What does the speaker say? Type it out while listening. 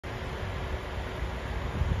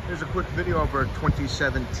Here's a quick video of our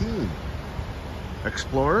 2017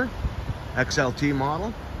 Explorer XLT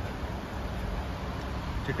model.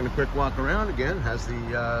 Taking a quick walk around again. Has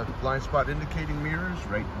the blind spot indicating mirrors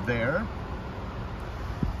right there.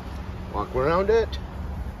 Walk around it.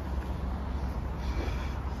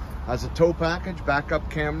 Has a tow package,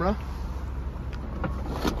 backup camera,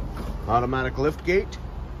 automatic lift gate.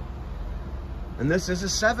 And this is a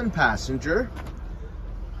 7-passenger.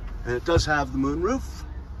 And it does have the moonroof.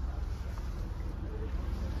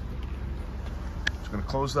 Just going to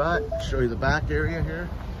close that, show you the back area here.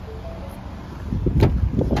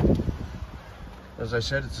 As I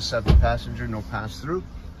said, it's a 7-passenger, no pass-through.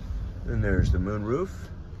 And there's the moonroof.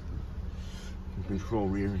 You can control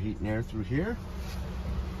rear heat and air through here.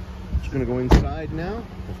 Just going to go inside now.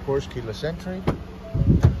 Of course, keyless entry,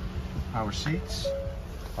 power seats,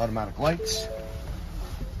 automatic lights,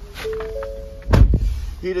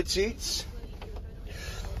 heated seats,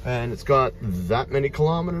 and it's got that many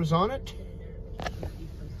kilometers on it.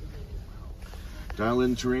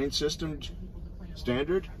 Dial-in terrain system,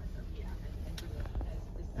 standard.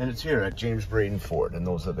 And it's here at James Braden Ford, and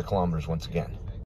those are the kilometers once again.